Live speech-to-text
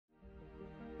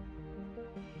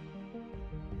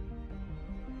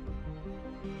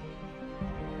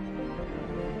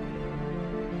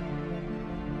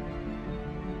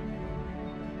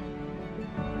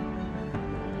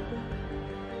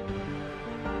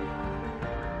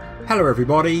Hello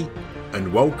everybody,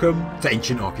 and welcome to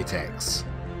Ancient Architects.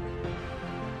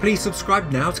 Please subscribe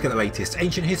now to get the latest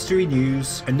ancient history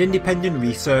news and independent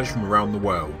research from around the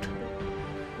world.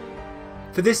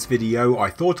 For this video I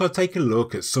thought I'd take a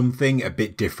look at something a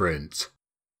bit different.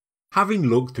 Having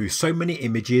looked through so many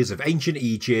images of ancient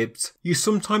Egypt, you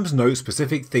sometimes note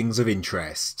specific things of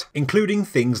interest, including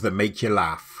things that make you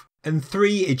laugh, and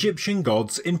 3 Egyptian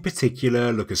gods in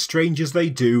particular look as strange as they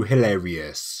do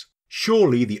hilarious.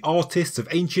 Surely the artists of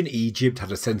ancient Egypt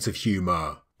had a sense of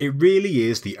humour. It really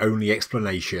is the only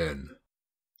explanation.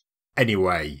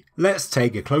 Anyway, let's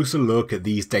take a closer look at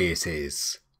these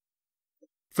deities.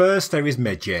 First there is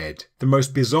Medjed, the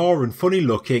most bizarre and funny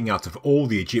looking out of all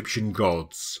the Egyptian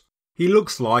gods. He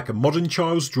looks like a modern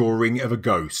child's drawing of a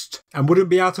ghost, and wouldn't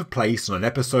be out of place on an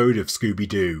episode of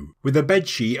Scooby-Doo, with a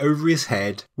bedsheet over his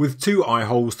head with 2 eye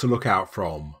holes to look out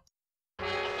from.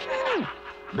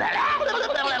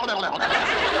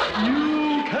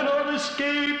 You cannot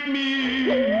escape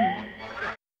me!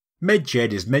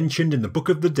 Medjed is mentioned in the Book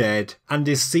of the Dead and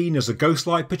is seen as a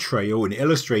ghost-like portrayal in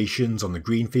illustrations on the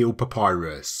Greenfield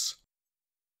papyrus.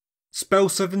 Spell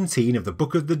 17 of the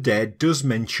Book of the Dead does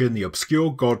mention the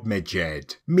obscure god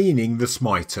Medjed, meaning the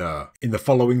smiter, in the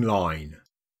following line.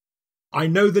 I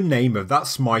know the name of that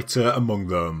smiter among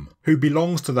them, who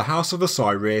belongs to the house of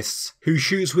Osiris, who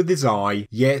shoots with his eye,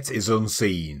 yet is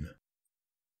unseen.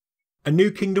 A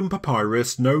New Kingdom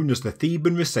papyrus known as the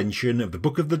Theban recension of the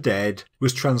Book of the Dead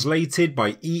was translated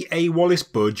by E.A. Wallace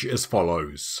Budge as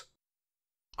follows.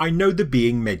 I know the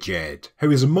being Medjed,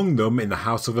 who is among them in the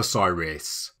house of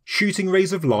Osiris, shooting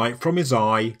rays of light from his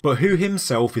eye, but who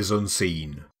himself is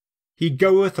unseen. He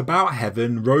goeth about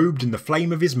heaven robed in the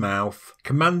flame of his mouth,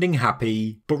 commanding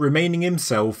happy, but remaining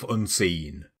himself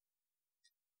unseen.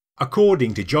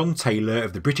 According to John Taylor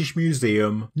of the British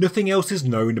Museum, nothing else is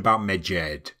known about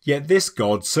Medjed, yet this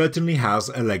god certainly has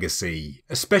a legacy,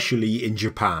 especially in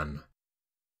Japan.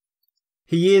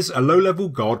 He is a low-level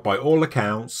god by all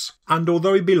accounts, and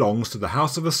although he belongs to the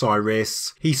House of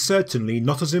Osiris, he's certainly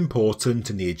not as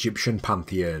important in the Egyptian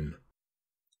pantheon.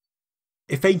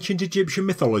 If ancient Egyptian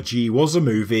mythology was a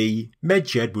movie,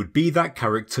 Medjed would be that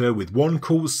character with one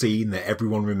cool scene that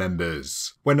everyone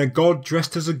remembers, when a god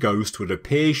dressed as a ghost would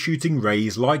appear shooting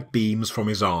rays like beams from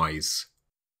his eyes.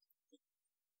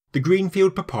 The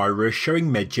Greenfield papyrus showing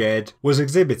Medjed was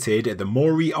exhibited at the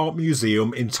Mori Art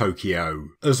Museum in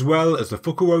Tokyo, as well as the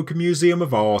Fukuoka Museum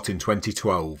of Art in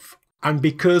 2012. And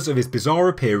because of his bizarre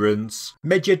appearance,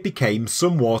 Medjed became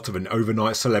somewhat of an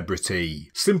overnight celebrity,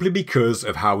 simply because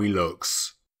of how he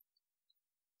looks.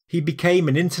 He became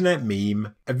an internet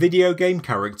meme, a video game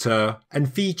character,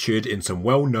 and featured in some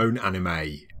well-known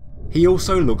anime. He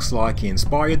also looks like he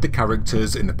inspired the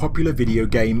characters in the popular video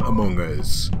game Among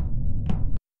Us.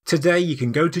 Today you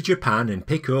can go to Japan and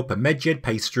pick up a Medjed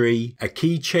pastry, a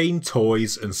keychain,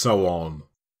 toys, and so on.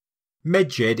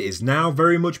 Medjed is now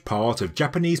very much part of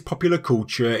Japanese popular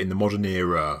culture in the modern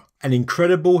era, an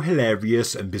incredible,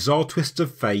 hilarious and bizarre twist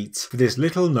of fate for this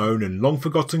little known and long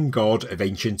forgotten god of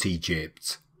ancient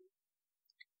Egypt.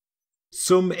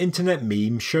 Some internet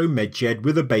memes show Medjed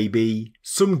with a baby,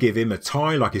 some give him a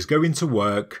tie like he's going to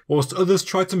work, whilst others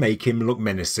try to make him look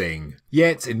menacing,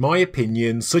 yet in my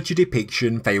opinion such a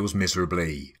depiction fails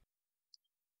miserably.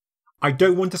 I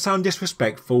don't want to sound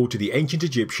disrespectful to the ancient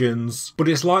Egyptians, but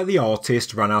it's like the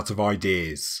artist ran out of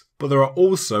ideas. But there are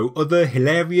also other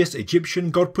hilarious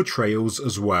Egyptian god portrayals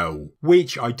as well,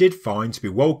 which I did find to be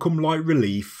welcome light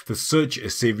relief for such a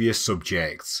serious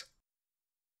subject.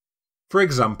 For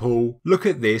example, look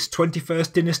at this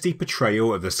 21st dynasty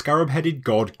portrayal of the scarab-headed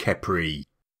god Khepri.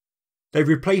 They've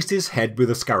replaced his head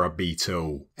with a scarab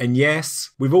beetle, and yes,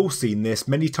 we've all seen this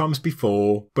many times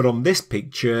before, but on this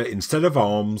picture, instead of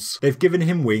arms, they've given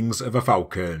him wings of a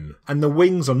falcon, and the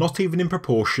wings are not even in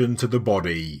proportion to the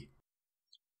body.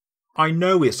 I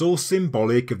know it's all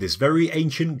symbolic of this very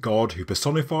ancient god who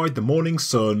personified the morning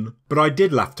sun, but I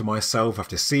did laugh to myself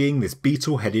after seeing this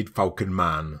beetle-headed falcon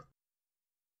man.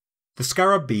 The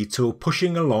scarab beetle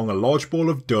pushing along a large ball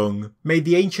of dung made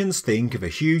the ancients think of a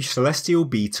huge celestial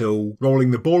beetle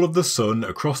rolling the ball of the sun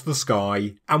across the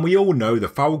sky, and we all know the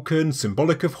falcon,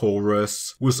 symbolic of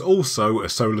Horus, was also a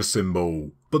solar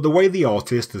symbol, but the way the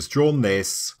artist has drawn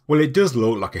this, well, it does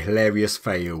look like a hilarious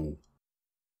fail.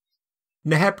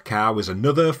 Nehebkau is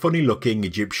another funny looking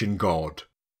Egyptian god.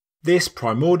 This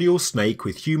primordial snake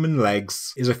with human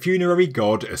legs is a funerary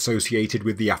god associated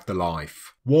with the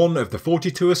afterlife, one of the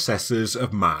 42 assessors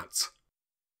of Mat.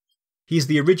 He's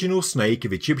the original snake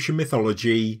of Egyptian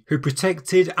mythology who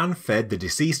protected and fed the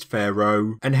deceased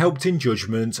pharaoh and helped in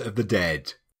judgment of the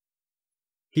dead.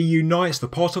 He unites the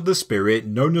part of the spirit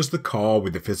known as the car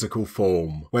with the physical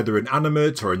form, whether an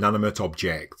animate or inanimate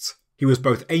object. He was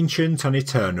both ancient and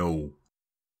eternal.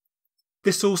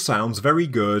 This all sounds very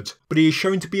good, but he is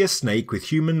shown to be a snake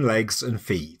with human legs and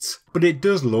feet, but it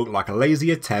does look like a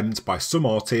lazy attempt by some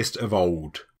artist of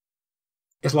old.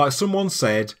 It's like someone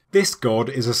said, this god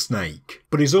is a snake,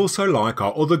 but he's also like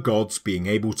our other gods being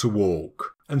able to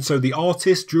walk, and so the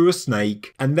artist drew a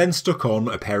snake and then stuck on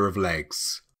a pair of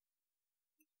legs.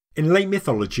 In late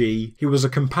mythology, he was a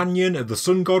companion of the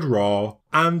sun god Ra,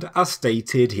 and as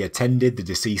stated he attended the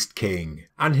deceased king,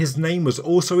 and his name was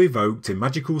also evoked in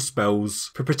magical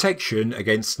spells for protection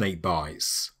against snake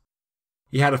bites.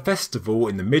 He had a festival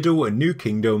in the Middle and New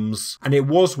Kingdoms, and it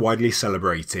was widely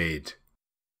celebrated.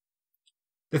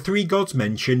 The three gods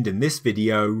mentioned in this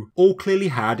video all clearly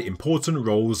had important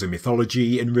roles in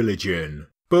mythology and religion,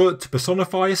 but to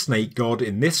personify a snake god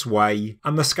in this way,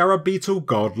 and the scarab beetle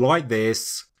god like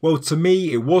this, well, to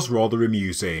me it was rather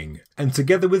amusing, and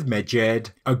together with Medjed,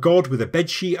 a god with a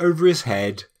bedsheet over his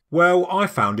head, well, I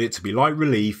found it to be light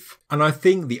relief, and I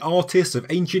think the artists of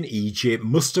ancient Egypt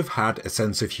must have had a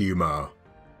sense of humour.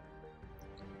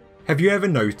 Have you ever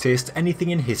noticed anything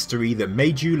in history that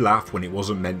made you laugh when it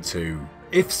wasn't meant to?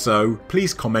 If so,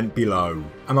 please comment below,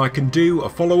 and I can do a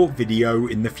follow-up video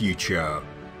in the future.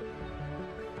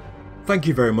 Thank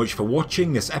you very much for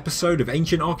watching this episode of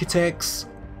Ancient Architects.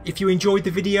 If you enjoyed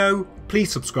the video,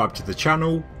 please subscribe to the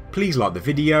channel, please like the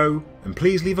video, and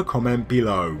please leave a comment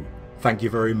below. Thank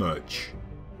you very much.